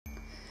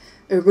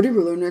Everybody,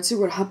 we're learning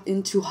to hop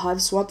into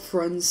Hiveswap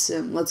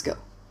Friendsim. Let's go.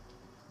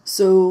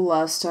 So,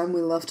 last time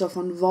we left off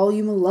on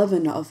volume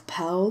 11 of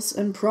Pals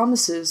and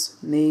Promises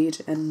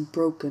Made and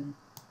Broken.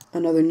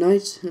 Another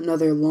night,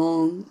 another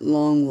long,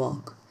 long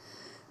walk.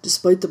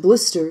 Despite the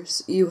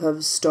blisters, you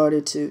have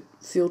started to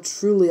feel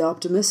truly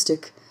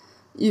optimistic.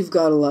 You've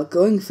got a lot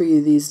going for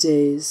you these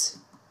days.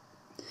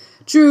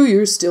 True,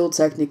 you're still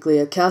technically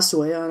a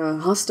castaway on a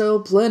hostile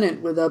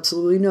planet with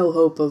absolutely no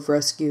hope of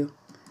rescue.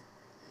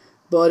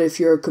 But if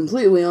you're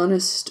completely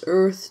honest,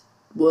 Earth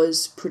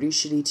was pretty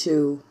shitty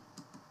too.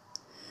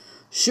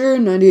 Sure,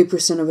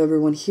 98% of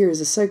everyone here is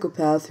a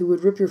psychopath who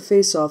would rip your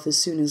face off as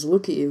soon as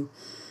look at you,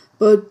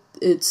 but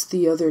it's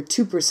the other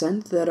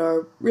 2% that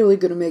are really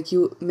gonna make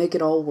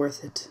it all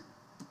worth it.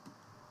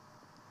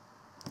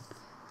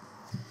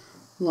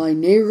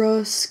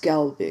 Lynera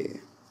Skalbi.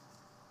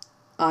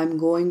 I'm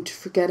going to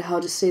forget how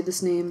to say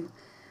this name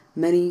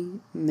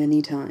many,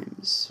 many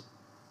times.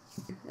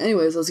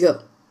 Anyways, let's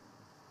go.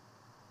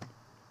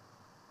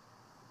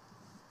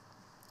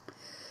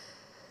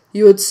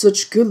 You had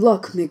such good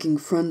luck making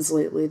friends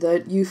lately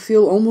that you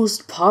feel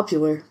almost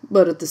popular,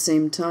 but at the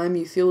same time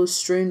you feel a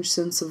strange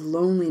sense of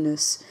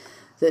loneliness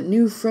that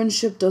new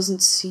friendship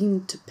doesn't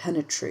seem to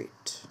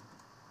penetrate.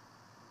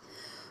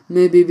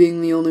 Maybe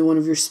being the only one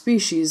of your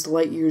species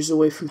light years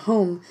away from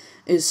home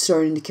is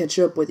starting to catch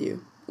up with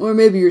you. Or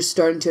maybe you're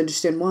starting to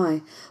understand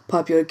why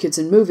popular kids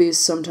in movies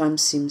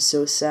sometimes seem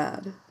so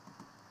sad.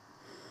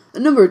 A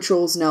number of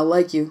trolls now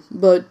like you,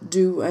 but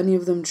do any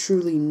of them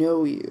truly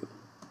know you?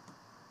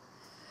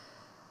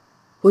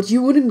 What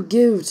you wouldn't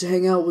give to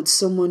hang out with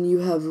someone you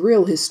have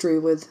real history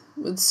with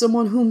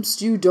someone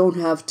whomst you don't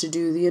have to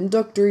do the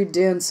introductory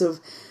dance of,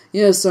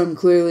 yes, I'm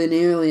clearly an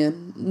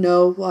alien,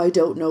 no, I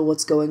don't know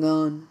what's going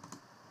on.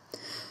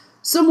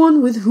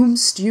 Someone with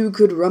whomst you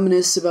could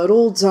reminisce about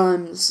old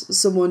times,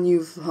 someone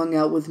you've hung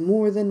out with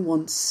more than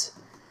once.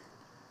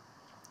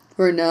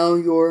 For now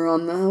you're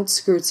on the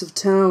outskirts of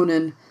town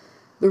and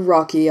the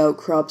rocky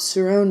outcrops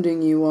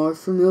surrounding you are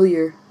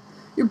familiar.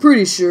 You're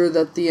pretty sure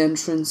that the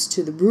entrance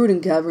to the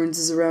brooding caverns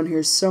is around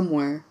here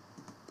somewhere.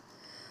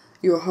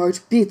 Your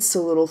heart beats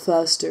a little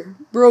faster.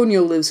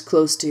 Bronya lives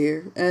close to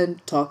here,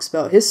 and talks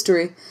about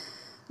history.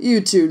 You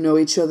two know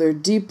each other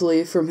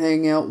deeply from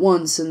hanging out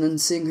once and then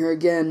seeing her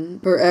again,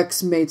 her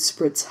ex-mate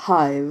Sprit's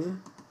hive.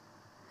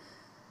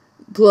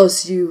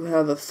 Plus, you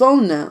have a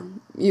phone now.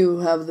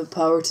 You have the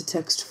power to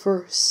text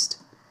first.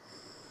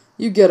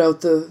 You get out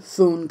the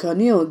phone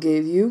Kanil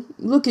gave you.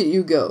 Look at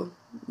you go.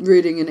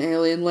 Reading an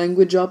alien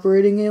language,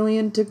 operating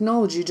alien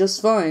technology just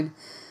fine.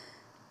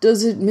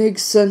 Does it make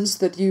sense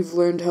that you've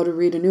learned how to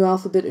read a new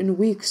alphabet in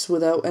weeks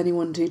without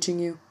anyone teaching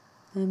you?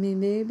 I mean,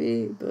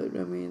 maybe, but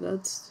I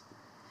mean,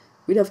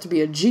 we'd have to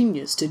be a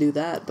genius to do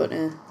that, but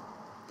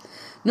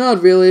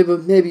Not really,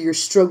 but maybe your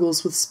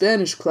struggles with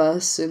Spanish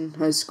class in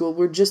high school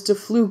were just a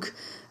fluke,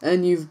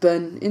 and you've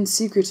been, in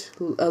secret,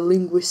 a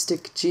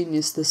linguistic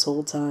genius this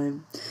whole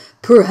time.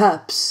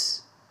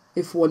 Perhaps,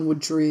 if one would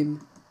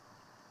dream.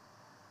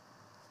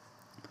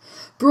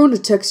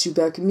 Bronya texts you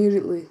back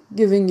immediately,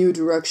 giving you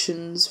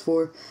directions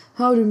for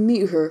how to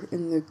meet her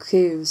in the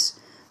caves.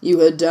 You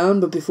head down,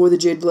 but before the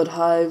Jade Blood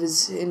Hive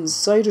is in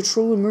sight, a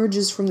troll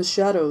emerges from the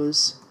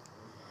shadows.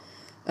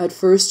 At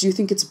first, you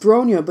think it's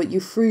Bronya, but you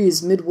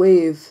freeze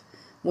mid-wave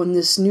when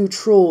this new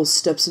troll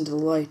steps into the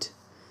light.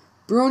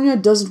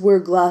 Bronya doesn't wear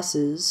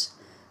glasses,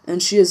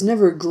 and she has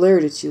never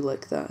glared at you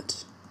like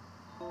that.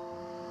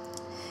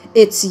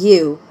 It's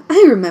you.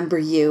 I remember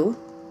you.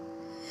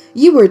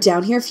 You were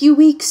down here a few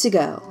weeks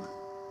ago,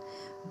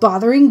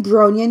 bothering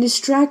Bronya and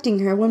distracting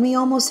her when we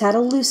almost had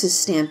a Lucis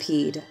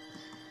stampede.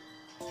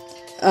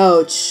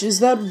 Ouch, is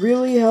that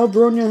really how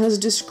Bronya has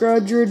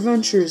described your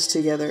adventures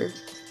together?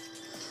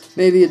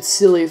 Maybe it's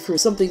silly for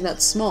something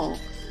that small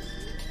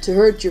to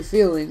hurt your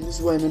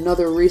feelings when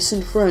another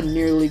recent friend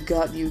nearly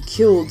got you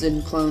killed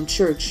in Clown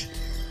Church,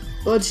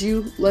 but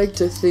you like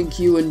to think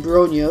you and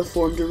Bronya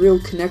formed a real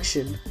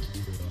connection.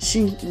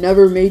 She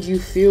never made you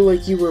feel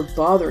like you were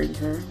bothering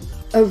her.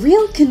 A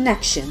real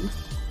connection?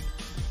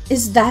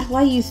 Is that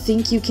why you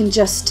think you can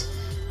just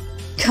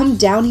come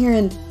down here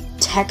and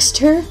text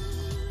her?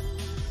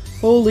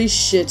 Holy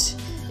shit,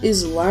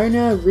 is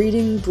Lynera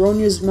reading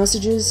Bronya's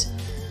messages?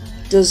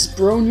 Does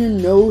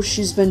Bronya know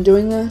she's been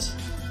doing that?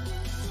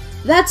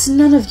 That's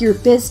none of your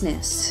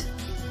business.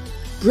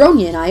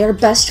 Bronya and I are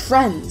best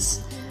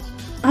friends.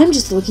 I'm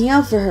just looking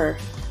out for her.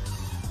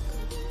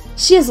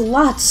 She has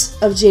lots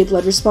of Jade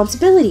Blood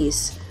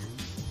responsibilities,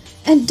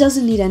 and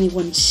doesn't need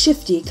anyone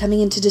shifty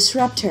coming in to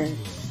disrupt her.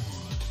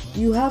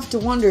 You have to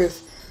wonder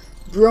if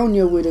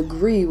Bronya would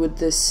agree with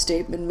this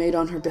statement made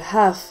on her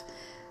behalf,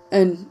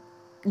 and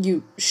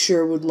you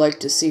sure would like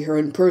to see her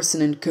in person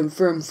and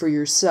confirm for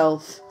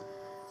yourself.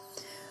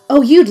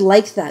 Oh, you'd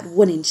like that,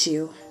 wouldn't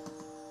you?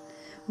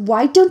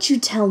 Why don't you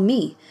tell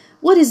me?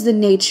 What is the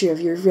nature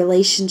of your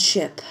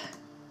relationship?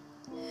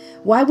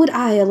 Why would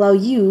I allow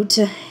you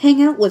to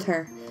hang out with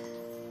her?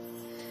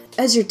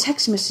 As your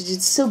text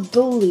messages so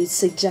boldly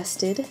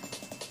suggested.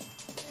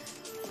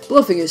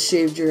 Bluffing has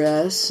shaved your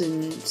ass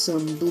in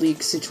some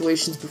bleak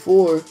situations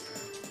before,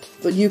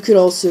 but you could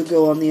also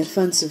go on the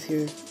offensive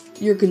here.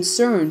 You're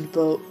concerned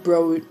about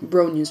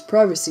Bronya's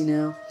privacy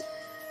now.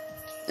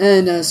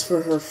 And as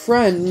for her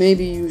friend,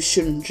 maybe you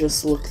shouldn't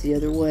just look the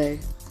other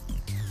way.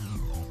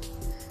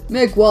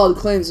 Make wild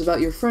claims about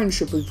your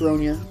friendship with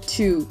Bronya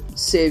to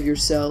save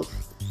yourself.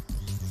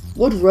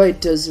 What right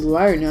does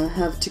Lynera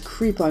have to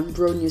creep on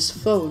Bronya's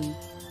phone?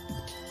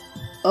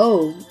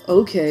 Oh,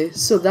 okay,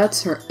 so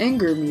that's her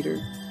anger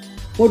meter.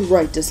 What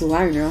right does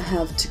Lynera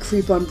have to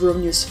creep on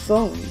Bronya's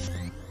phone?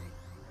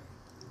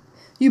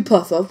 You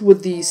puff up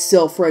with the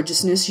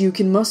self-righteousness you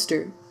can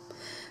muster.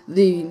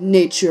 The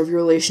nature of your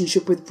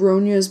relationship with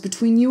Bronya is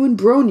between you and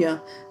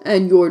Bronya,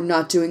 and you're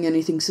not doing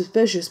anything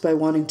suspicious by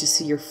wanting to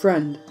see your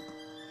friend.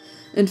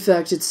 In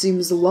fact, it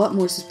seems a lot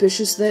more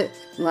suspicious that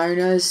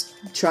Lynera is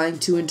trying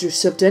to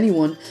intercept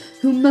anyone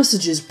who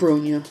messages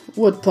Bronya.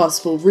 What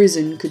possible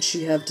reason could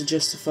she have to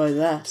justify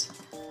that?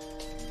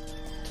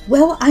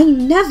 Well, I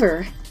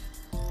never!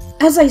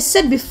 As I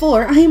said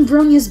before, I am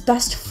Bronya's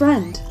best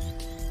friend.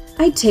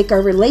 I take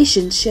our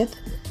relationship,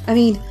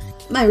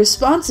 my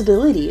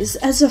responsibilities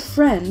as a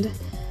friend,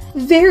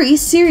 very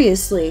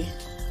seriously.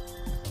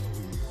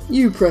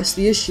 You press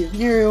the issue,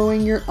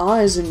 narrowing your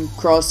eyes and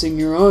crossing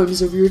your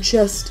arms over your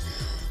chest.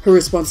 Her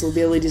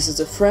responsibilities as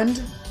a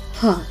friend?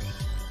 Huh.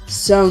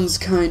 Sounds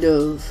kind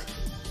of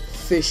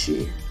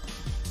fishy.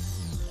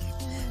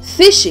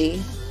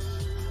 Fishy?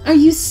 Are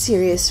you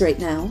serious right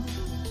now?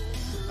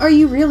 Are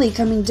you really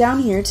coming down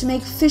here to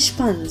make fish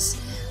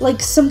puns,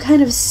 like some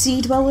kind of sea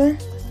dweller?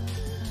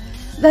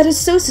 That is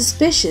so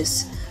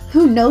suspicious.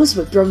 Who knows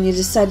what Bronya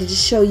decided to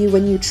show you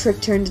when you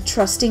tricked her into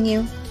trusting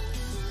you?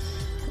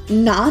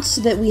 Not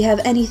that we have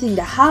anything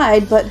to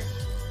hide, but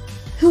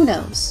who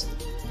knows?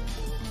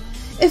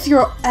 If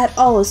you're at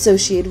all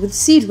associated with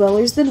sea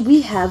dwellers, then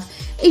we have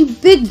a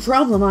big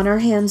problem on our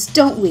hands,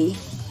 don't we?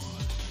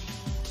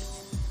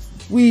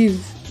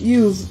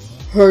 You've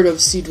heard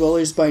of sea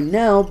dwellers by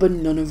now, but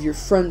none of your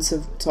friends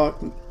have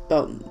talked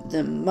about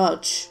them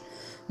much.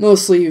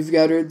 Mostly you've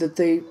gathered that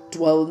they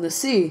dwell in the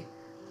sea.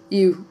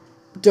 You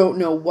don't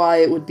know why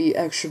it would be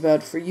extra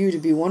bad for you to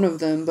be one of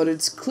them, but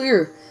it's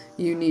clear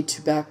you need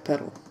to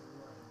backpedal.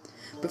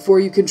 Before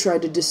you can try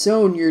to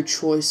disown your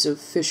choice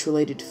of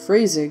fish-related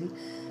phrasing,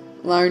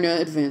 Lynera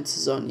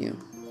advances on you.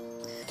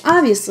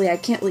 Obviously, I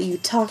can't let you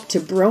talk to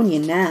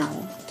Bronya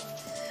now.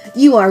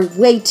 You are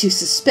way too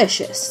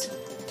suspicious.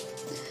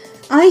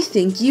 I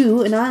think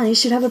you and I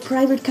should have a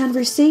private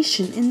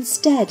conversation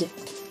instead.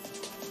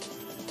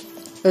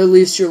 At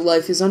least your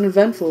life is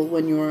uneventful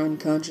when you are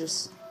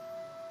unconscious.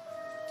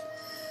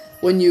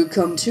 When you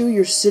come to,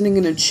 you're sitting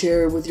in a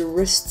chair with your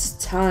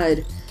wrists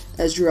tied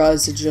as your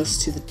eyes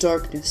adjust to the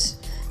darkness.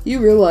 You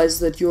realize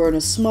that you're in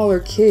a smaller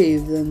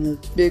cave than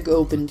the big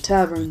open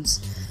taverns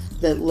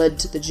that led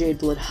to the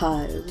Jadeblood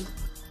Hive.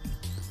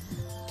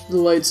 The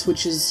light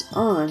switches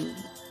on,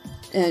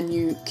 and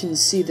you can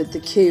see that the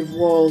cave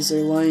walls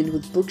are lined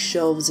with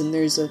bookshelves, and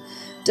there's a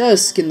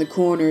desk in the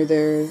corner.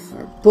 There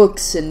are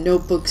books and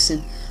notebooks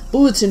and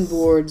bulletin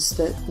boards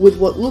with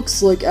what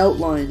looks like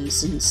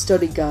outlines and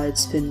study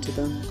guides pinned to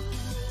them.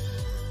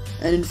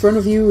 And in front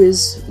of you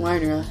is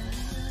Lynera,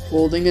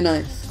 holding a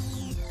knife.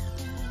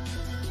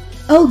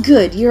 Oh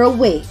good, you're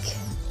awake.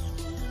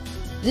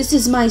 This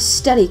is my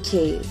study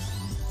cave.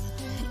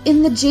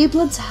 In the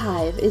Jadeblood's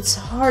hive, it's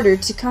harder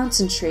to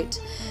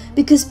concentrate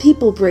because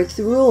people break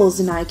the rules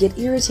and I get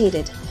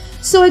irritated.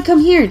 So I come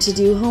here to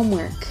do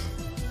homework.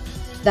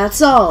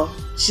 That's all,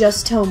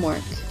 just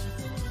homework.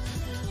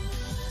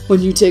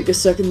 When you take a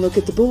second look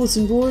at the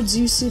bulletin boards,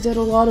 you see that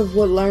a lot of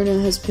what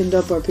Lynera has pinned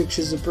up are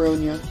pictures of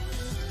Bronya.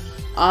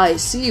 I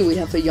see, we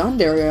have a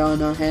Yandere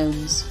on our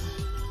hands.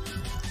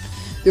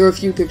 There are a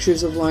few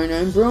pictures of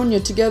Lynera and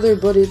Bronya together,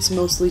 but it's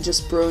mostly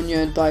just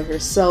Bronya by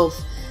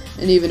herself,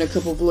 and even a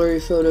couple blurry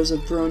photos of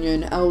Bronya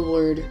and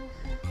Elward.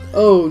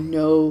 Oh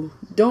no,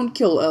 don't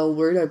kill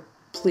Elward,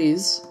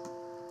 please.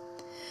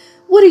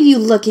 What are you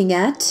looking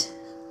at?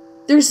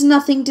 There's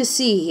nothing to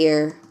see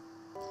here.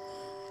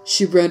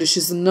 She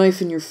brandishes a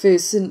knife in your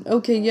face, and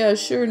okay, yeah,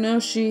 sure, now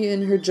she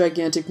and her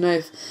gigantic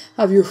knife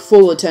have your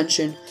full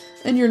attention,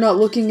 and you're not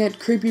looking at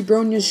creepy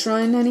Bronya's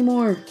shrine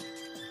anymore.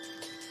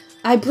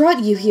 I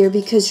brought you here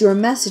because your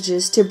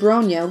messages to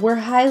Bronya were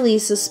highly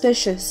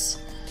suspicious.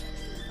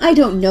 I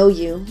don't know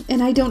you,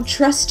 and I don't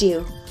trust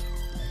you.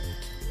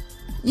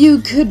 You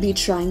could be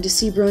trying to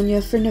see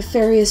Bronya for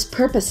nefarious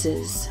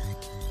purposes.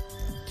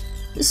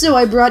 So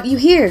I brought you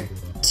here,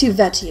 to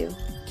vet you.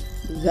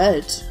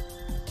 Vet?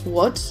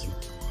 What?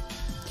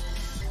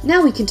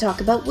 Now we can talk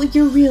about what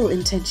your real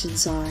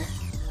intentions are.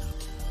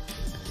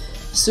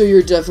 So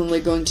you're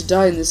definitely going to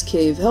die in this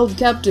cave, held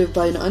captive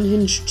by an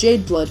unhinged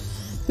Jadeblood,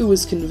 who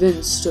was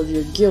convinced of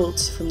your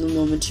guilt from the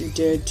moment you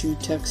dared to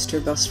text her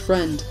best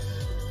friend.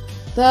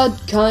 That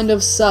kind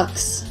of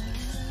sucks.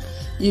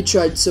 You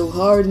tried so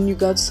hard and you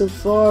got so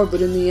far,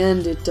 but in the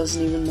end it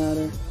doesn't even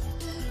matter.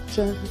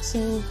 tried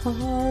so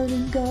hard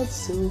and got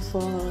so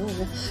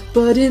far,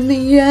 but in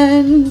the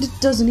end,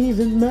 it doesn't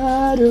even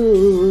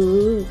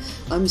matter.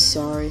 I'm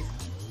sorry.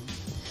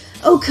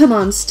 Oh, come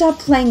on, stop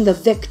playing the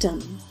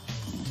victim.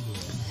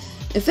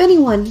 If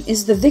anyone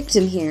is the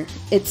victim here,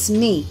 it's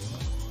me.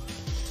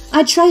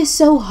 I try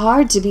so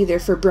hard to be there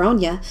for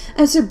Bronya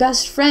as her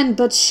best friend,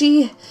 but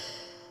she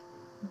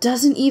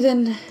doesn't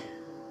even...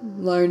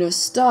 Lynera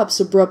stops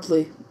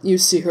abruptly. You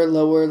see her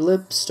lower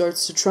lip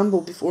starts to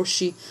tremble before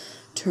she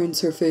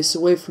turns her face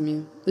away from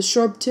you. The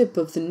sharp tip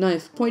of the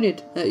knife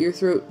pointed at your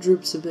throat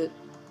droops a bit.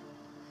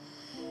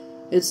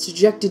 Its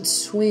dejected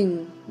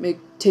swing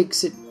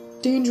takes it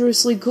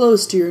dangerously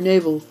close to your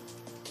navel,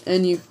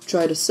 and you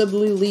try to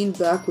subtly lean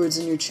backwards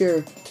in your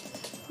chair.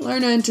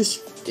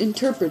 Lynera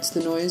interprets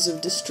the noise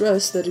of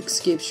distress that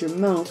escapes your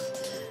mouth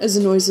as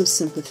a noise of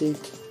sympathy.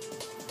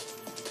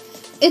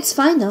 It's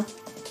fine, though.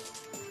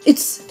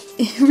 It's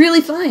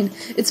really fine.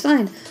 It's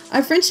fine.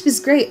 Our friendship is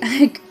great.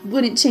 I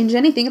wouldn't change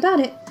anything about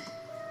it.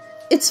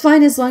 It's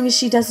fine as long as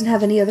she doesn't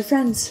have any other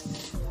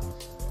friends.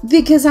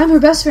 Because I'm her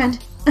best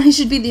friend. I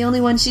should be the only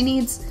one she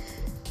needs.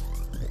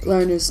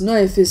 Lynera's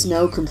knife is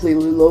now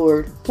completely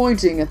lowered,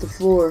 pointing at the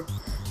floor.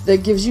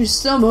 That gives you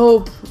some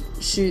hope.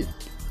 She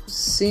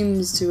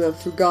seems to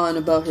have forgotten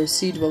about her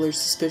Sea Dweller's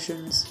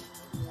suspicions.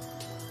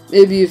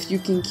 Maybe if you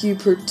can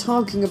keep her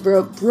talking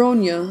about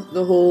Bronya,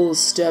 the whole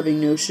stabbing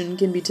notion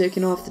can be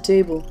taken off the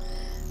table,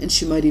 and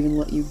she might even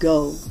let you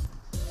go.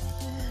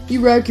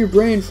 You rack your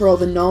brain for all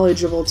the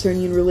knowledge of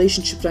Alternian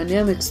relationship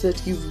dynamics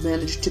that you've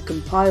managed to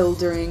compile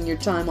during your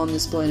time on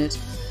this planet.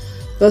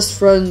 Best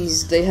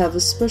friends, they have a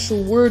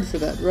special word for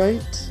that,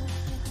 right?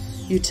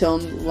 You tell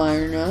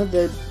Lynera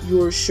that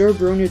you're sure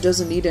Bronya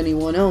doesn't need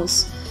anyone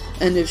else,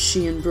 and if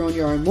she and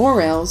Bronya are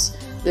morals,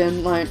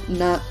 then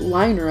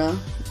Lynera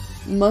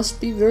must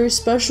be very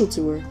special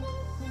to her.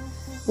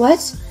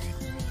 What?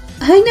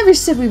 I never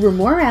said we were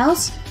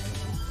morals.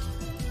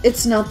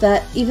 It's not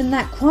that, even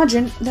that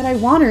quadrant that I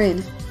want her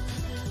in.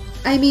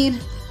 I mean,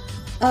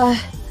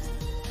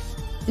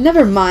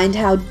 never mind,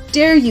 how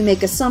dare you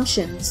make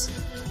assumptions.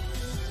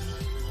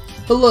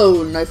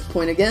 Hello, knife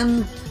point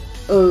again.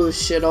 Oh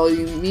shit, all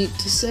you meant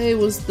to say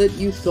was that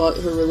you thought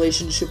her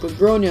relationship with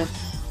Bronya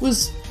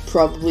was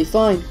probably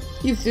fine.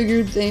 You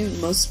figured they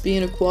must be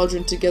in a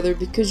quadrant together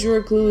because you're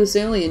a clueless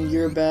alien.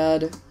 You're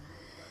bad.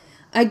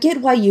 I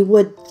get why you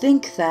would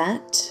think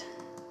that.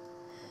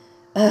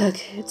 Ugh,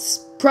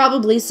 it's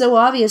probably so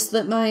obvious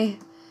that my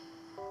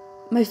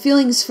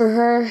feelings for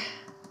her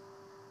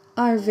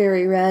are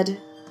very red.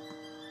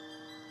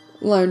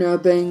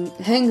 Lynera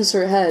hangs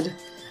her head,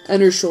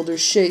 and her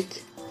shoulders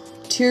shake.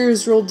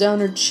 Tears roll down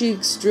her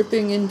cheeks,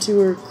 dripping into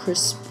her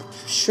crisp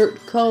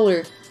shirt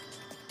collar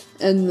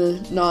and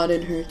the knot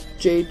in her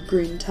jade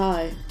green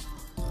tie.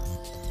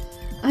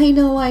 I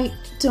know I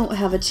don't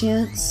have a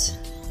chance.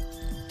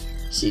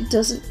 She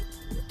doesn't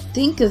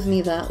think of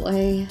me that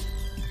way.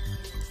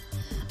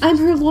 I'm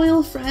her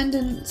loyal friend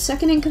and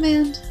second in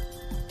command.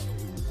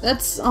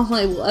 That's all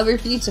I will ever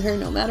be to her,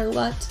 no matter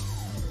what.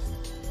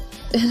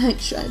 And I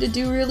try to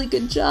do a really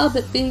good job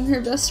at being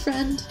her best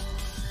friend.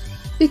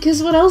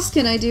 Because what else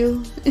can I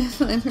do? If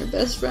I'm her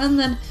best friend,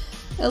 then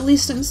at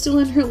least I'm still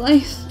in her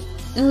life.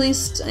 At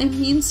least I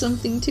mean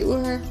something to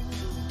her.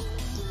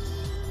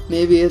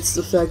 Maybe it's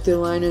the fact that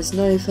Lynera's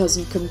knife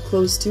hasn't come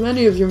close to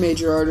any of your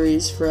major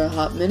arteries for a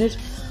hot minute,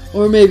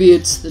 or maybe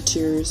it's the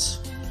tears.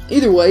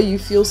 Either way, you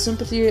feel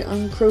sympathy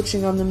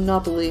encroaching on the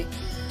monopoly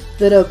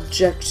that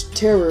abject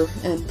terror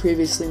and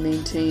previously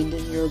maintained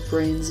in your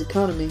brain's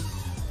economy.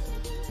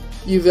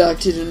 You've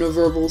acted in a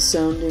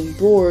verbal-sounding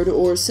bored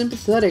or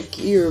sympathetic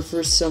ear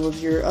for some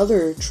of your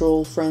other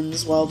troll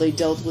friends while they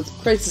dealt with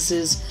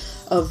crises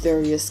of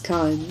various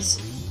kinds.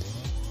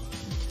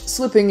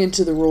 Slipping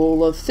into the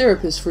role of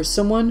therapist for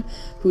someone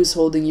who's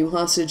holding you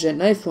hostage at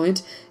knife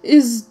point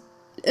is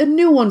a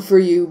new one for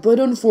you, but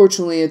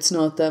unfortunately it's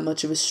not that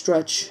much of a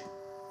stretch.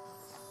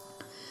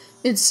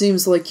 It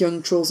seems like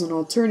young trolls in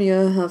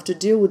Alternia have to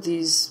deal with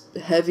these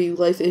heavy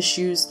life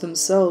issues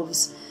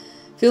themselves,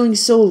 feeling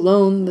so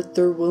alone that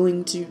they're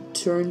willing to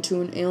turn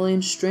to an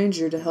alien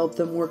stranger to help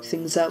them work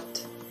things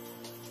out.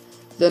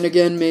 Then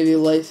again, maybe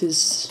life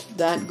is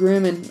that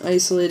grim and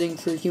isolating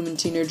for human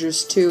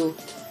teenagers too,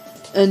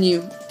 and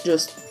you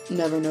just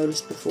never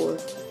noticed before.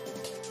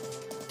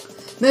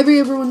 Maybe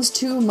everyone's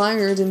too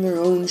mired in their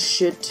own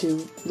shit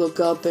to look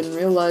up and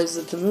realize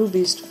that the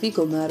movie's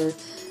fecal matter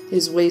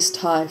is waist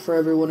high for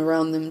everyone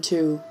around them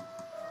too.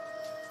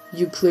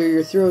 You clear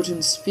your throat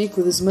and speak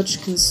with as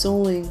much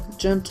consoling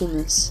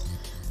gentleness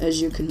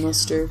as you can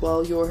muster,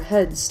 while your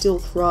head still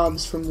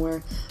throbs from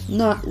where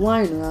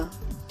Lynera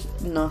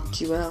knocked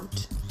you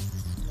out.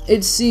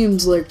 It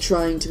seems like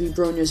trying to be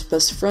Bronya's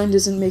best friend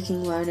isn't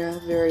making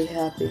Lynera very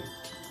happy.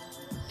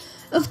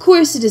 Of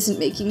course it isn't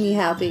making me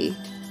happy.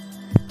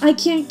 I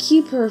can't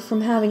keep her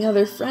from having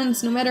other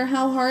friends no matter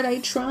how hard I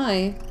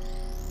try.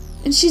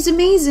 And she's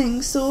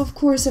amazing, so of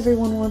course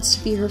everyone wants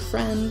to be her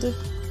friend.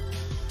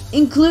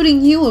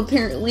 Including you,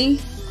 apparently.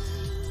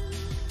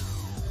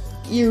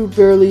 You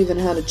barely even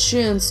had a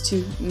chance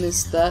to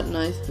miss that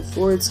knife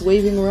before it's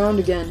waving around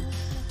again.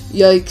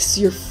 Yikes,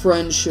 your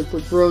friendship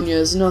with Bronya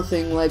is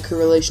nothing like her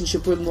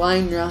relationship with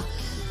Lynera.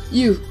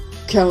 You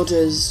don't count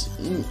as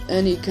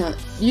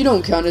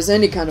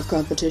any kind of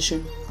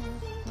competition.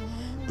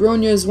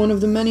 Bronya is one of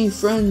the many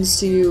friends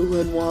to you,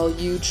 and while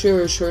you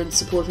cherish her and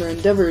support her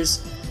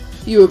endeavors,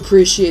 you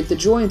appreciate the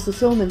joy and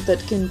fulfillment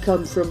that can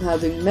come from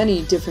having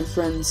many different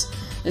friends,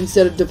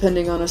 instead of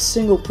depending on a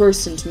single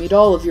person to meet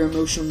all of your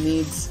emotional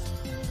needs.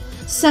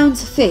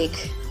 Sounds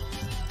fake.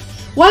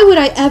 Why would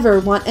I ever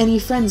want any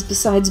friends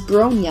besides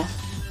Bronya?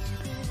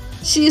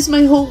 She is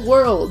my whole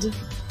world.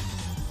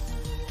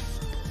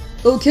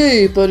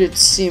 Okay, but it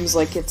seems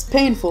like it's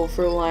painful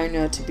for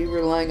Lynera to be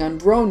relying on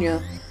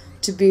Bronya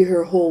to be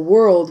her whole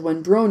world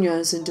when Bronya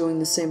isn't doing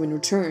the same in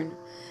return.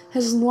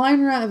 Has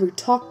Lynera ever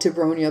talked to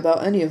Bronya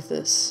about any of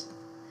this?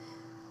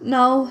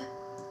 No.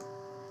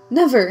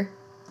 Never.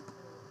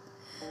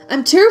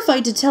 I'm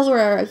terrified to tell her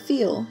how I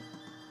feel.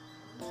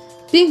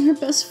 Being her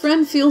best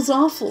friend feels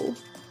awful.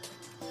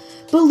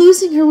 But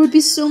losing her would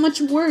be so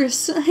much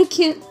worse. I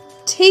can't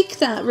take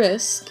that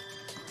risk.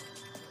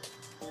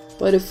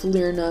 But if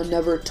Lynera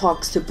never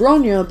talks to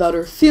Bronya about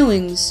her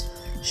feelings,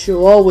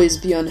 she'll always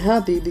be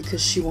unhappy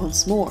because she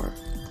wants more.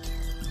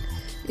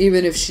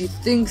 Even if she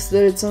thinks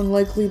that it's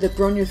unlikely that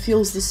Bronya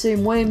feels the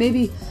same way,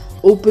 maybe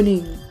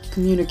opening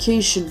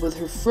communication with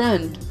her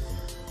friend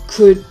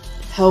could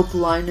help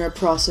Lynera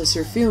process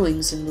her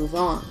feelings and move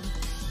on.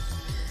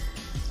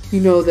 You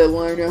know that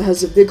Lynera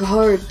has a big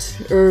heart,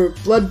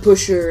 blood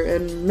pusher,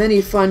 and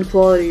many fine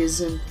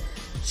qualities, and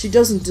she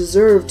doesn't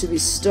deserve to be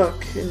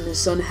stuck in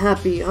this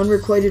unhappy,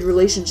 unrequited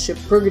relationship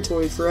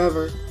purgatory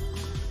forever.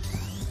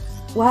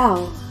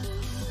 Wow.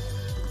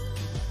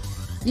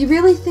 You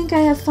really think I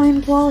have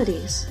fine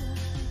qualities?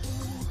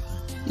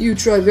 You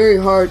try very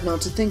hard not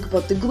to think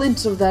about the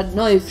glint of that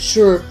knife.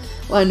 Sure,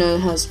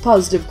 Lynera has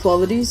positive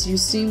qualities. You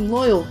seem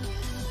loyal,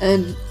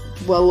 and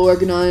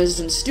well-organized,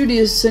 and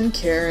studious, and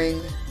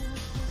caring.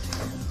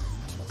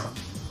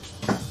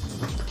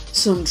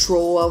 Some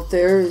troll out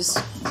there is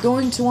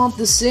going to want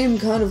the same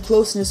kind of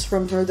closeness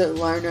from her that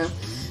Lynera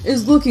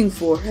is looking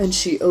for, and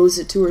she owes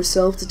it to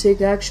herself to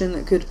take action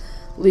that could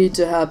lead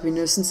to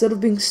happiness instead of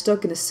being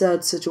stuck in a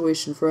sad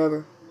situation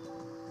forever.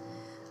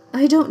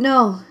 I don't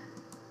know.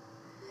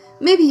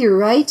 Maybe you're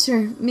right,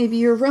 or maybe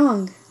you're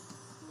wrong.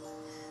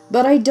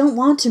 But I don't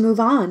want to move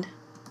on.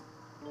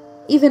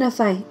 Even if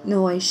I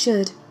know I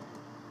should.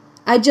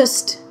 I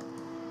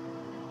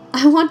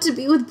want to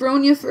be with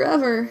Bronya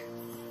forever.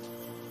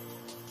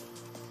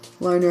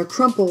 Lynera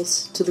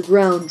crumples to the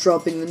ground,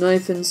 dropping the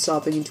knife and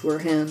sobbing into her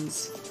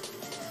hands.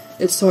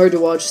 It's hard to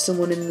watch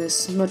someone in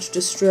this much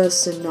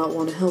distress and not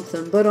want to help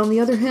them, but on the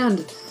other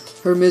hand,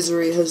 her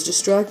misery has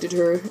distracted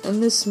her,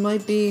 and this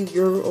might be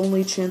your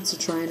only chance to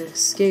try and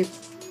escape.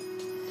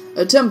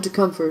 Attempt to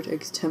comfort,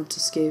 attempt to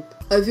escape.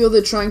 I feel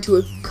that trying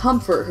to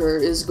comfort her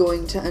is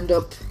going to end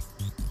up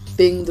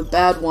being the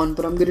bad one,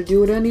 but I'm going to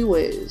do it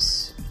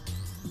anyways.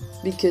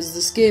 Because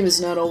this game is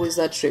not always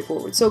that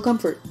straightforward, so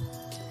comfort.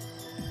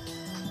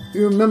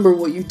 You remember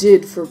what you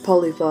did for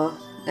Polyva,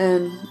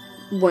 and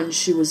when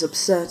she was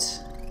upset.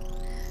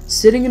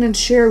 Sitting in a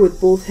chair with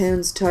both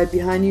hands tied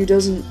behind you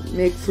doesn't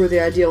make for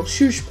the ideal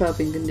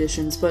shush-papping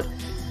conditions, but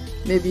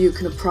maybe you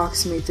can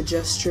approximate the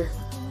gesture.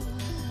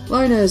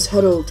 Lynera is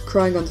huddled,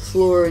 crying on the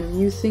floor, and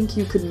you think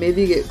you could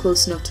maybe get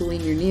close enough to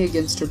lean your knee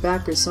against her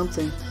back or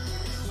something.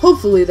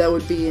 Hopefully that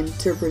would be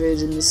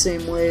interpreted in the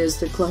same way as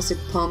the classic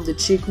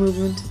palm-to-cheek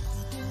movement.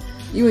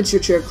 You inch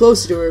your chair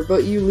closer to her,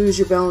 but you lose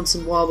your balance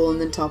and wobble and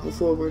then topple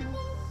forward.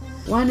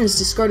 Lynera's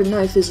discarded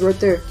knife is right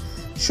there,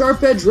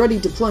 sharp edge ready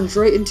to plunge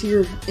right into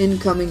your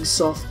incoming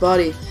soft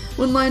body,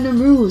 when Lynera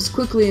moves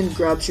quickly and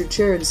grabs your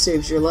chair and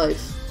saves your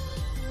life.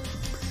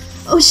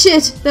 Oh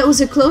shit, that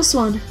was a close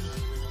one.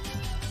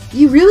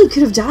 You really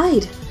could have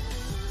died.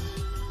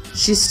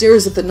 She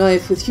stares at the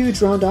knife with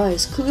huge round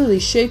eyes, clearly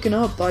shaken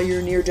up by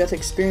your near-death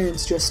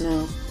experience just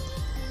now.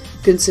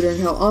 Considering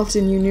how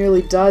often you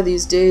nearly die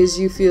these days,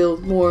 you feel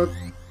more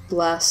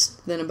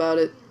blessed than about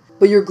it.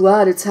 But you're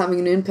glad it's having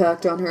an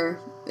impact on her,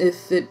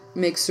 if it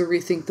makes her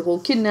rethink the whole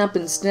kidnap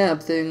and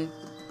stab thing.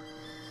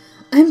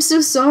 I'm so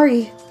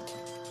sorry.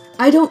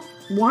 I don't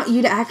want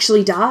you to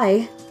actually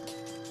die.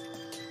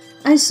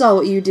 I saw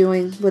what you were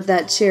doing with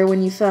that chair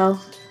when you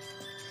fell.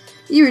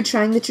 You were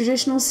trying the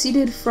traditional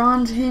seated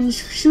frond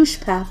hinge shush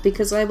pap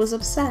because I was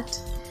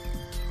upset.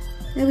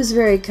 It was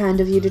very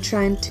kind of you to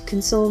try to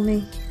console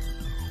me.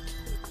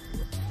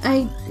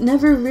 I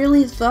never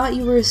really thought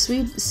you were a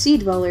sweet sea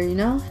dweller, you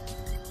know?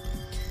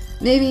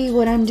 Maybe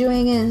what I'm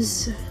doing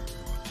is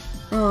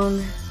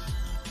wrong.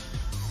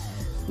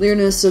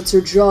 Lynera sets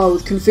her jaw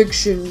with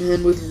conviction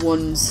and with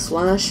one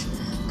slash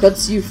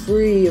cuts you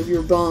free of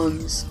your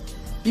bonds.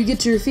 You get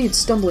to your feet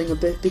stumbling a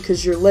bit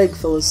because your leg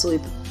fell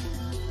asleep.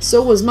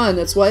 So was mine,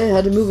 that's why I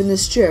had to move in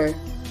this chair.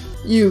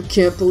 You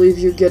can't believe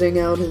you're getting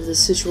out of this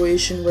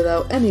situation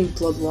without any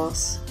blood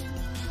loss.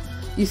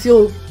 You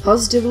feel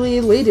positively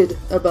elated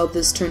about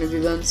this turn of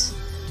events,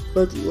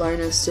 but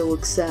Lynera still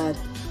looks sad.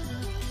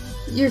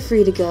 You're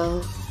free to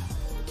go.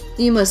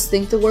 You must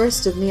think the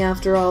worst of me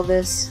after all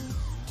this.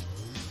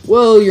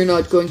 Well, you're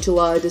not going to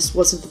lie, this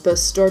wasn't the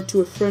best start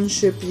to a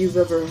friendship you've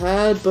ever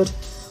had, but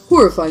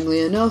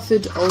horrifyingly enough,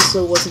 it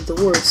also wasn't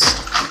the worst.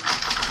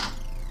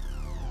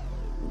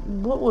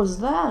 What was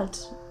that?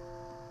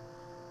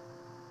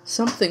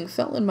 Something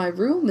fell in my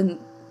room and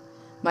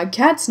my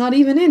cat's not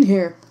even in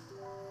here.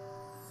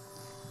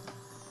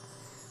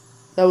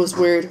 That was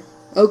weird.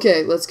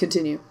 Okay, let's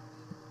continue.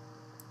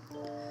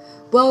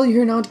 Well,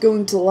 you're not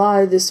going to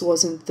lie, this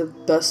wasn't the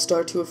best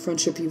start to a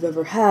friendship you've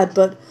ever had,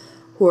 but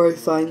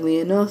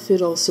horrifyingly enough,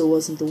 it also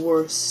wasn't the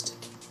worst.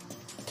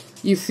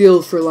 You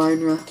feel for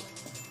Lynera,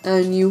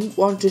 and you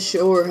want to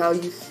show her how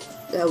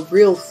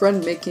real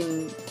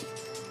friend-making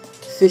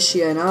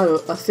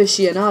aficionado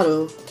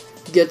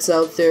gets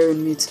out there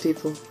and meets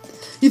people.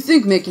 You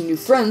think making new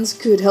friends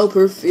could help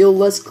her feel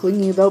less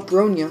clingy about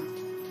Bronya.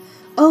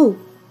 Oh,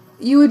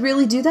 you would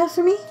really do that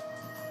for me?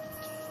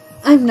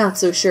 I'm not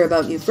so sure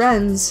about new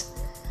friends,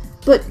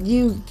 but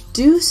you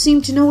do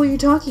seem to know what you're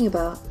talking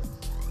about.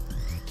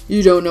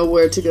 You don't know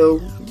where to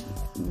go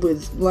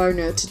with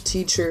Lynera to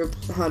teach her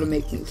how to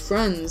make new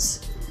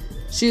friends.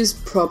 She's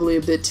probably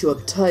a bit too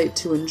uptight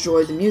to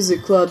enjoy the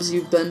music clubs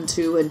you've been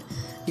to, and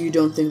you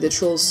don't think the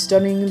trolls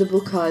studying the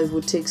book hive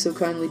would take so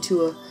kindly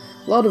to a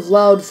lot of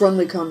loud,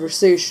 friendly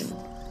conversation.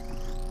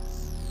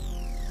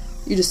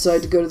 You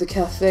decide to go to the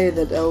cafe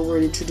that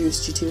Elward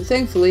introduced you to.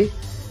 Thankfully,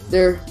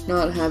 they're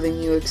not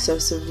having you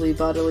excessively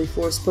bodily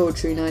force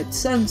poetry night,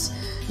 since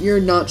you're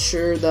not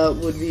sure that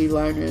would be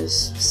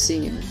Lynera's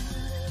scene.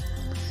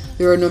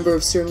 There are a number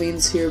of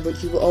Sirleans here,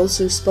 but you will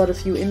also spot a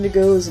few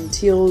indigos and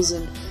teals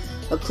and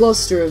a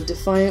cluster of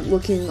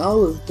defiant-looking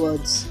olive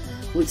bloods,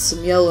 with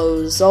some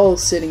yellows all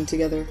sitting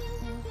together.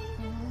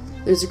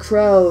 There's a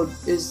crowd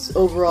is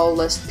overall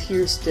less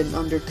pierced and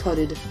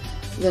undercutted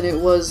than it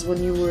was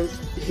when you were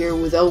here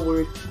with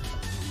Elward,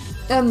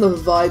 and the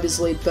vibe is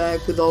laid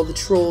back with all the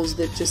trolls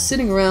that just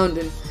sitting around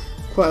and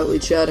quietly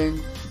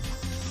chatting.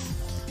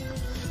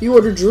 You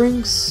order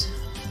drinks,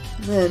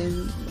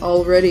 and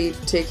already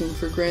taking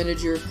for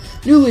granted your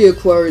newly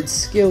acquired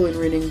skill in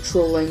reading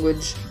troll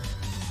language,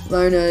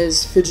 Lynera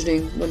is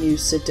fidgeting when you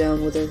sit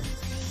down with her.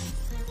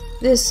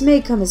 This may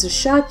come as a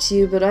shock to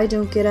you, but I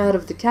don't get out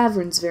of the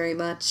caverns very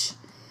much.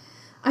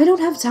 I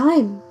don't have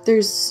time.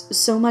 There's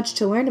so much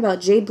to learn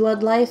about jade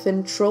blood life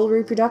and troll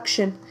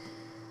reproduction.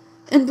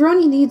 And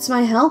Bronya needs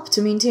my help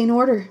to maintain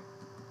order.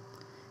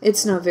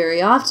 It's not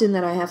very often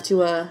that I have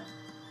to,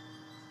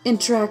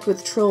 interact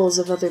with trolls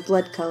of other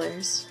blood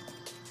colors.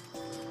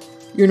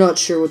 You're not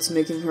sure what's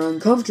making her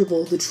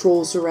uncomfortable, the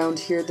trolls around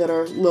here that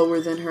are lower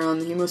than her on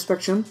the hemo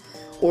spectrum,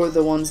 or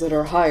the ones that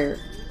are higher.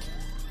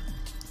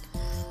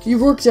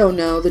 You've worked out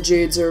now, the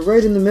Jades are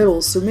right in the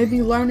middle, so maybe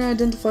Lynera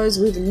identifies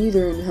with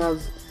neither and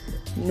have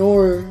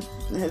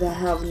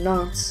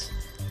nots.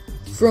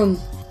 From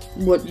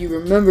what you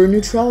remember,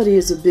 neutrality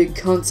is a big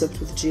concept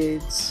with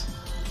Jades.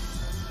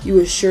 You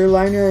assure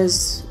Lynera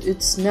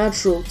it's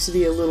natural to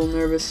be a little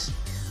nervous.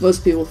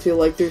 Most people feel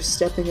like they're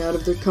stepping out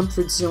of their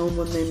comfort zone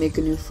when they make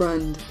a new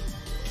friend.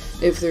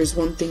 If there's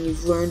one thing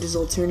you've learned as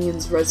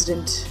Alternian's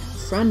resident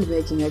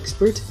friend-making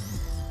expert,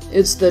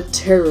 it's that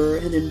terror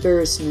and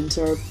embarrassment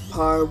are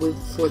par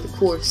for the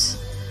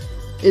course.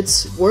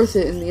 It's worth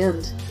it in the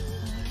end.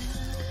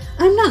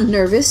 I'm not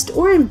nervous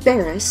or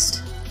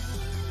embarrassed.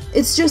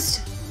 It's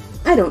just,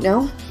 I don't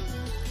know.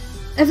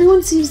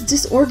 Everyone seems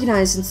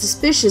disorganized and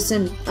suspicious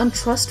and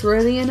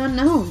untrustworthy and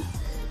unknown.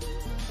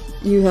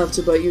 You have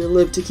to bite your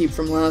lip to keep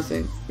from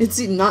laughing. It's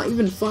not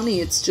even funny,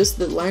 it's just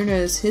that Lynera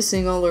is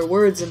hissing all her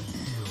words and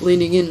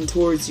leaning in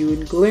towards you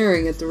and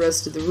glaring at the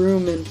rest of the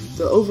room, and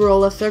the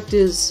overall effect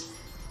is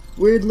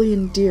weirdly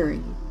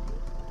endearing.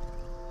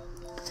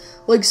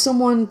 Like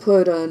someone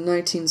put a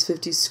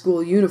 1950s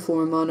school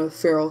uniform on a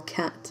feral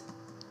cat.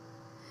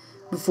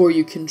 Before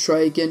you can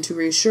try again to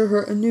reassure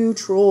her, a new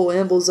troll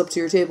ambles up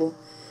to your table.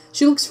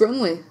 She looks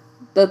friendly.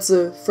 That's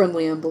a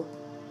friendly amble.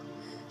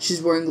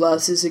 She's wearing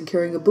glasses and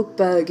carrying a book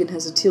bag and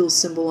has a teal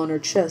symbol on her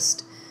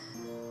chest.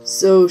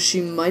 So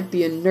she might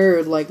be a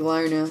nerd like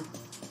Lynera.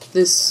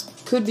 This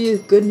could be a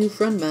good new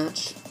friend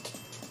match.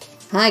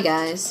 Hi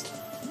guys.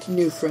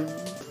 New friend.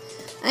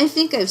 I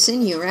think I've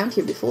seen you around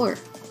here before.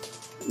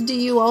 Do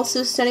you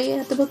also study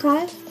at the book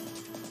hive?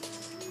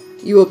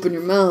 You open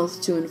your mouth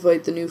to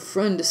invite the new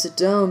friend to sit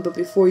down, but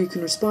before you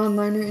can respond,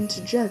 Lynera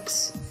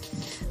interjects.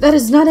 That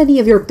is not any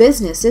of your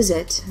business, is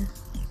it?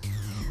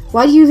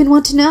 Why do you even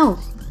want to know?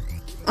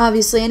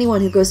 Obviously,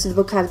 anyone who goes to the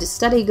book hive to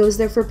study goes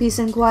there for peace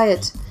and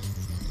quiet.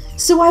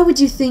 So why would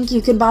you think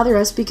you can bother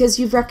us because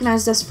you've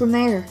recognized us from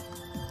there?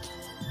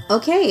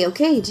 Okay,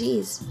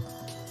 jeez.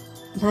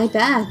 My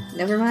bad,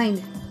 never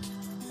mind.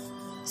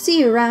 See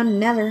you around,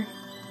 never.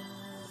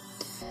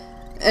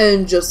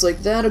 And just like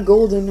that, a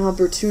golden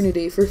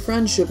opportunity for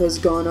friendship has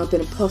gone up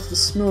in a puff of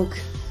smoke.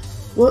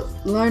 What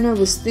Lynera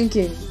was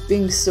thinking,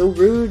 being so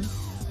rude,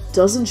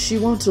 doesn't she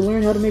want to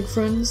learn how to make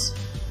friends?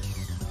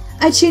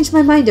 I changed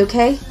my mind,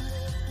 okay?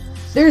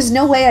 There's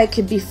no way I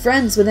could be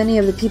friends with any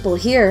of the people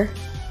here.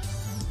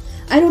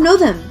 I don't know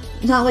them.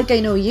 not like I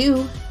know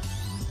you.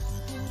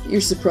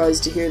 You're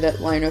surprised to hear that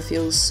Lynera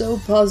feels so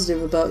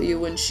positive about you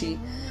when she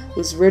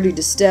was ready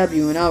to stab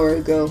you an hour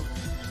ago.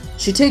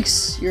 She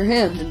takes your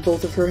hand in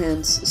both of her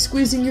hands,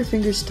 squeezing your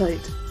fingers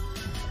tight.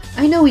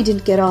 I know we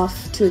didn't get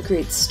off to a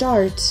great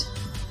start,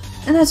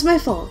 and that's my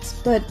fault,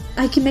 but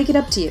I can make it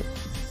up to you.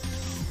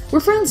 We're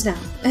friends now,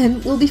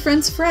 and we'll be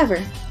friends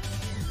forever.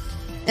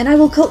 And I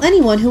will kill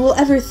anyone who will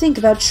ever think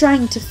about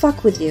trying to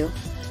fuck with you.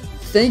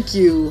 Thank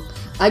you.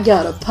 I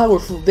got a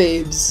powerful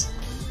babes.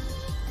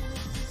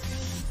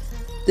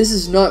 This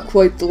is not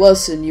quite the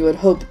lesson you had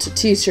hoped to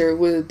teach her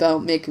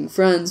about making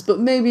friends, but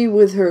maybe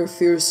with her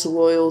fierce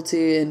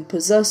loyalty and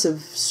possessive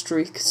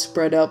streak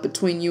spread out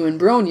between you and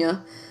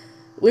Bronya,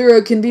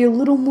 Lyra can be a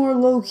little more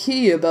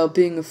low-key about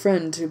being a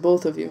friend to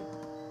both of you.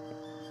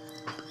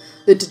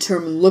 The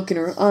determined look in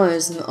her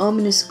eyes and the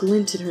ominous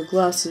glint in her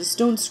glasses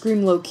don't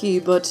scream low-key,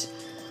 but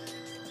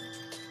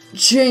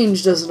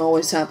change doesn't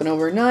always happen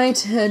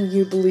overnight, and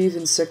you believe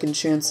in second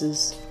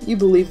chances. You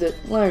believe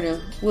that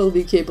Lynera will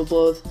be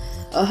capable of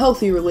a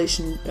healthy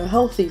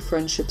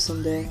friendship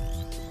someday.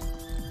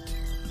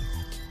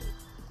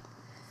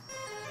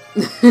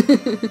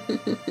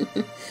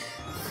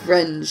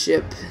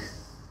 Friendship.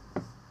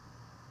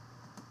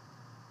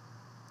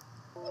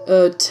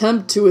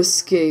 Attempt to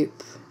escape.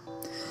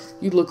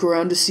 You look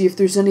around to see if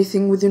there's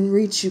anything within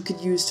reach you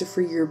could use to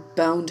free your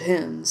bound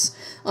hands.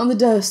 On the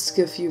desk,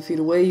 a few feet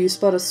away, you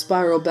spot a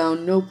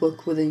spiral-bound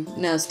notebook with a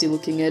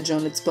nasty-looking edge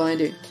on its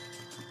binding.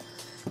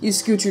 You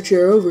scoot your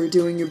chair over,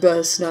 doing your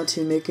best not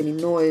to make any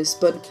noise,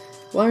 but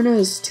Lynera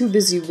is too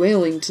busy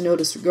wailing to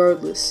notice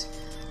regardless.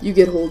 You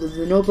get hold of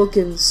the notebook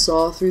and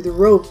saw through the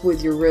rope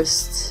with your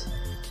wrists.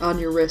 On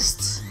your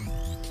wrists.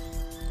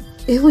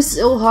 It was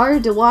so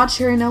hard to watch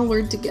her and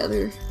Elward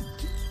together.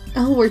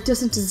 Elward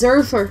doesn't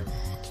deserve her.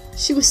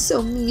 She was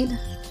so mean.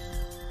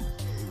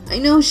 I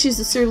know she's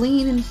a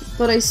Serene,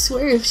 but I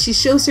swear if she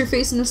shows her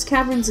face in those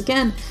caverns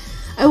again,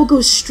 I will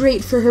go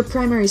straight for her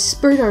primary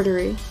spurt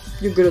artery.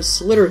 You're gonna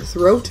slit her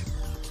throat?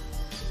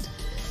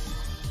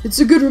 It's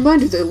a good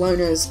reminder that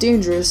Lynera is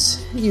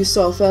dangerous. You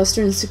saw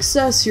faster in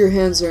success, your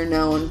hands are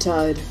now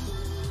untied.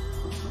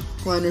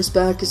 Lynera's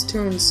back is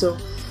turned, so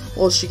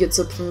while she gets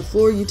up from the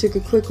floor, you take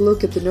a quick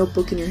look at the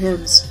notebook in your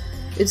hands.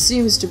 It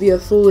seems to be a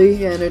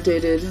fully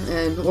annotated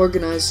and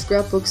organized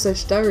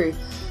scrapbook/diary,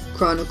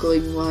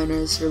 chronicling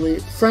Lynera's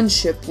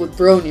friendship with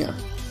Bronya.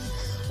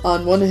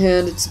 On one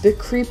hand, it's a bit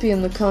creepy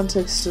in the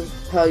context of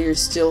how you're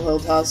still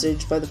held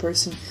hostage by the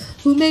person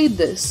who made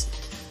this,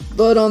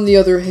 but on the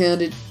other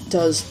hand, it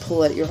does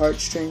pull at your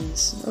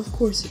heartstrings. Of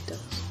course it does.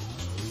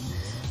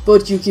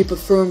 But you keep a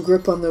firm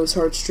grip on those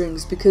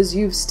heartstrings because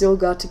you've still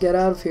got to get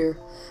out of here.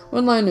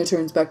 When Lynera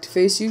turns back to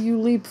face you, you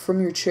leap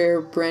from your chair,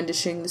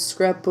 brandishing the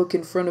scrapbook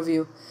in front of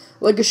you,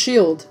 like a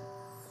shield.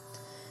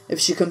 If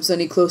she comes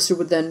any closer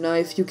with that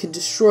knife, you can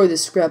destroy the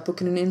scrapbook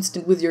in an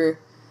instant with your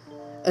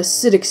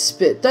acidic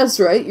spit.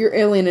 That's right, your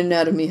alien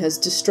anatomy has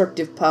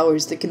destructive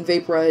powers that can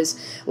vaporize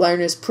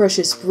Lynera's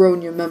precious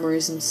Bronya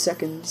memories in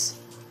seconds.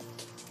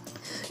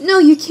 No,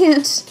 you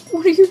can't.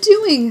 What are you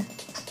doing?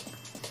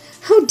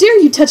 How dare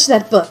you touch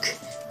that book?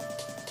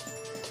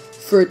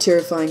 For a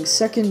terrifying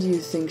second, you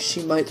think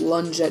she might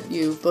lunge at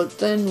you, but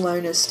then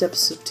Lynera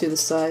steps to the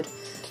side,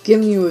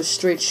 giving you a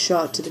straight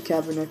shot to the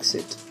cavern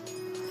exit.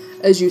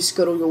 As you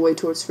scuttle your way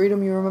towards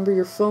freedom, you remember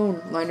your phone.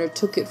 Lynera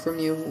took it from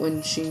you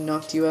when she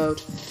knocked you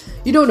out.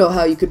 You don't know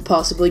how you could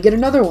possibly get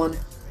another one.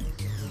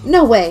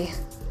 No way.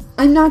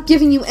 I'm not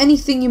giving you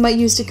anything you might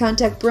use to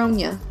contact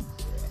Bronya.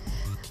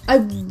 I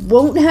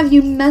won't have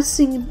you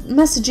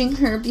messaging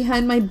her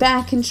behind my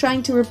back and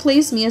trying to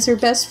replace me as her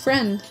best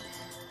friend.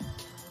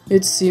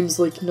 It seems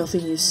like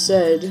nothing you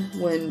said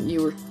when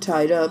you were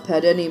tied up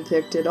had any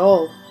impact at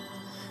all.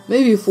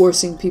 Maybe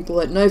forcing people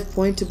at knife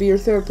point to be your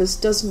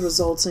therapist doesn't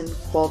result in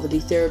quality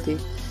therapy.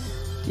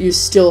 You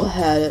still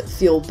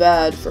feel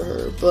bad for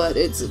her, but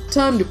it's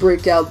time to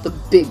break out the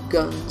big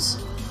guns.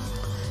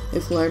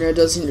 If Lynera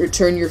doesn't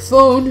return your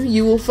phone,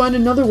 you will find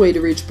another way to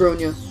reach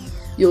Bronya.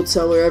 You'll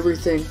tell her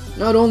everything,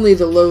 not only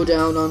the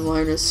lowdown on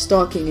Lynera's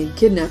stalking and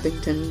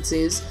kidnapping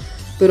tendencies,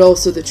 but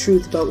also the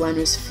truth about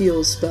Lynera's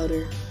feels about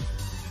her.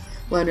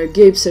 Lynera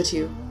gapes at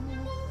you.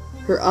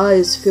 Her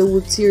eyes fill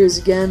with tears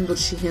again, but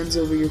she hands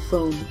over your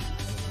phone.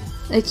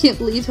 I can't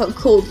believe how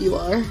cold you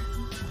are.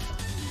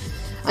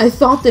 I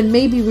thought that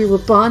maybe we were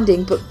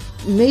bonding, but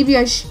maybe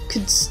I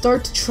could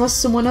start to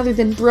trust someone other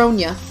than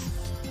Bronya.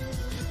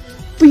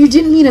 But you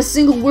didn't mean a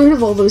single word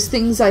of all those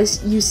things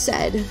you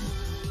said.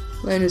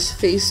 Lynera's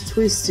face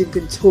twists and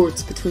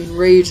contorts between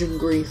rage and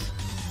grief.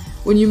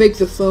 When you make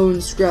the phone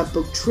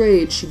scrapbook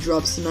trade, she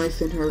drops the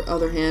knife in her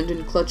other hand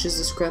and clutches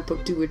the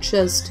scrapbook to her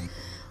chest,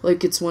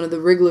 like it's one of the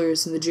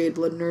wrigglers in the Jade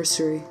Blood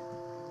Nursery.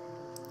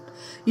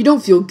 You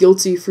don't feel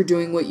guilty for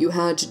doing what you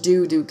had to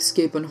do to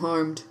escape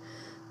unharmed,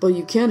 but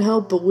you can't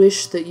help but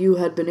wish that you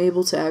had been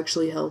able to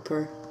actually help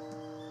her.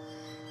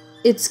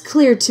 It's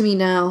clear to me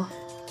now.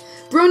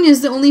 Bronya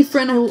is the only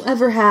friend I will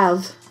ever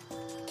have.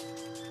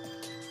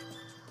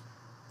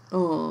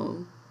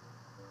 Oh.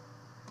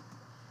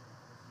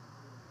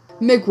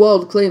 make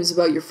wild claims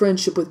about your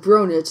friendship with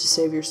Bronya to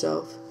save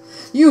yourself.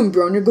 You and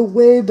Bronya go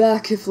way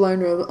back. If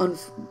Lynera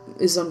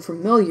is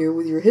unfamiliar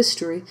with your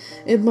history,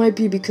 it might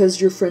be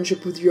because your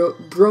friendship with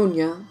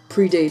Bronya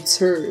predates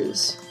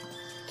hers.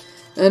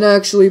 And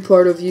actually,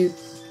 part of you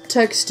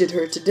texted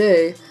her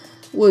today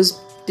was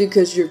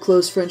because your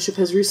close friendship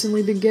has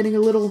recently been getting a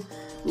little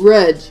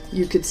red,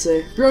 you could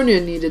say.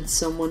 Bronya needed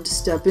someone to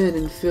step in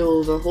and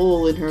fill the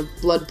hole in her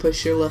blood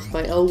pusher left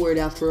by L-Word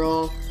after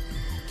all.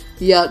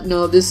 Yeah,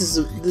 no, this is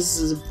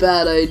a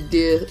bad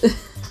idea.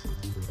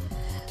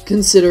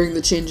 Considering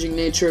the changing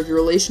nature of your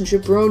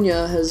relationship,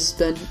 Bronya has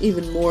been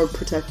even more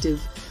protective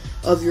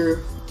of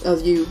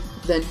you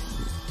than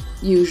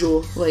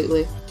usual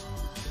lately.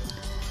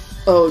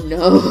 Oh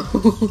no.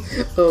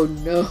 Oh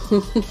no.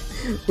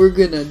 We're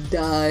gonna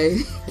die.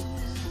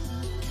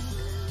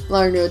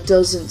 Lynera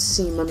doesn't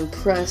seem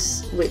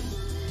unimpressed.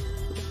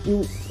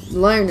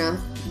 Lynera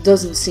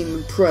doesn't seem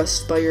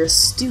impressed by your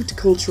astute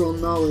cultural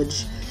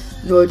knowledge,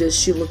 nor does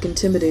she look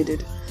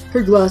intimidated.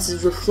 Her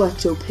glasses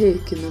reflect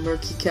opaque in the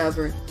murky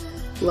cavern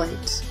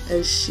light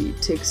as she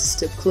takes a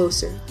step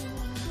closer.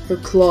 Her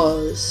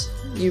claws,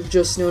 you've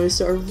just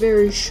noticed, are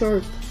very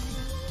sharp.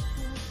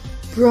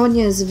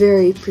 Bronya is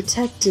very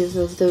protective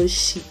of those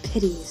she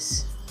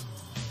pities.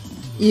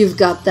 You've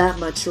got that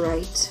much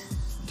right.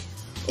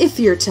 If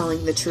you're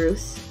telling the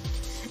truth.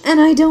 And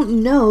I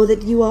don't know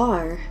that you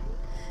are.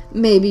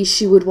 Maybe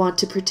she would want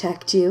to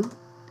protect you.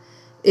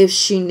 If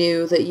she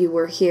knew that you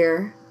were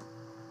here.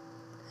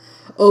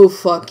 Oh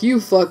fuck, you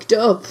fucked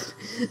up.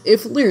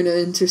 If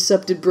Lynera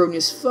intercepted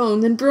Bronya's phone,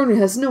 then Bronya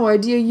has no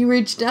idea you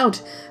reached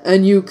out,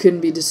 and you can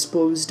be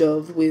disposed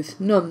of with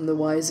none the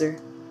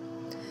wiser.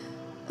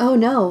 Oh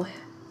no.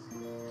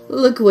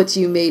 Look what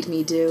you made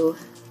me do.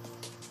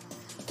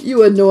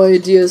 You had no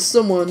idea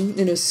someone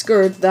in a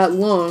skirt that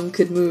long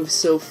could move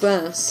so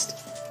fast.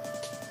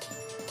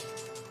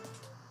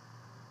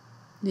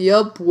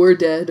 Yup, we're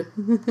dead.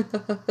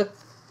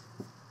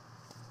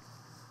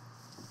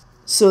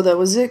 So that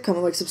was it.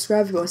 Comment, like,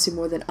 subscribe if you want to see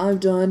more than I've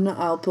done.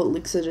 I'll put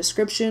links in the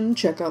description.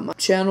 Check out my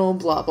channel,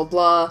 blah blah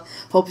blah.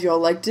 Hope you all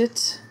liked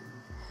it.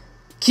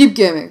 Keep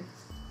gaming.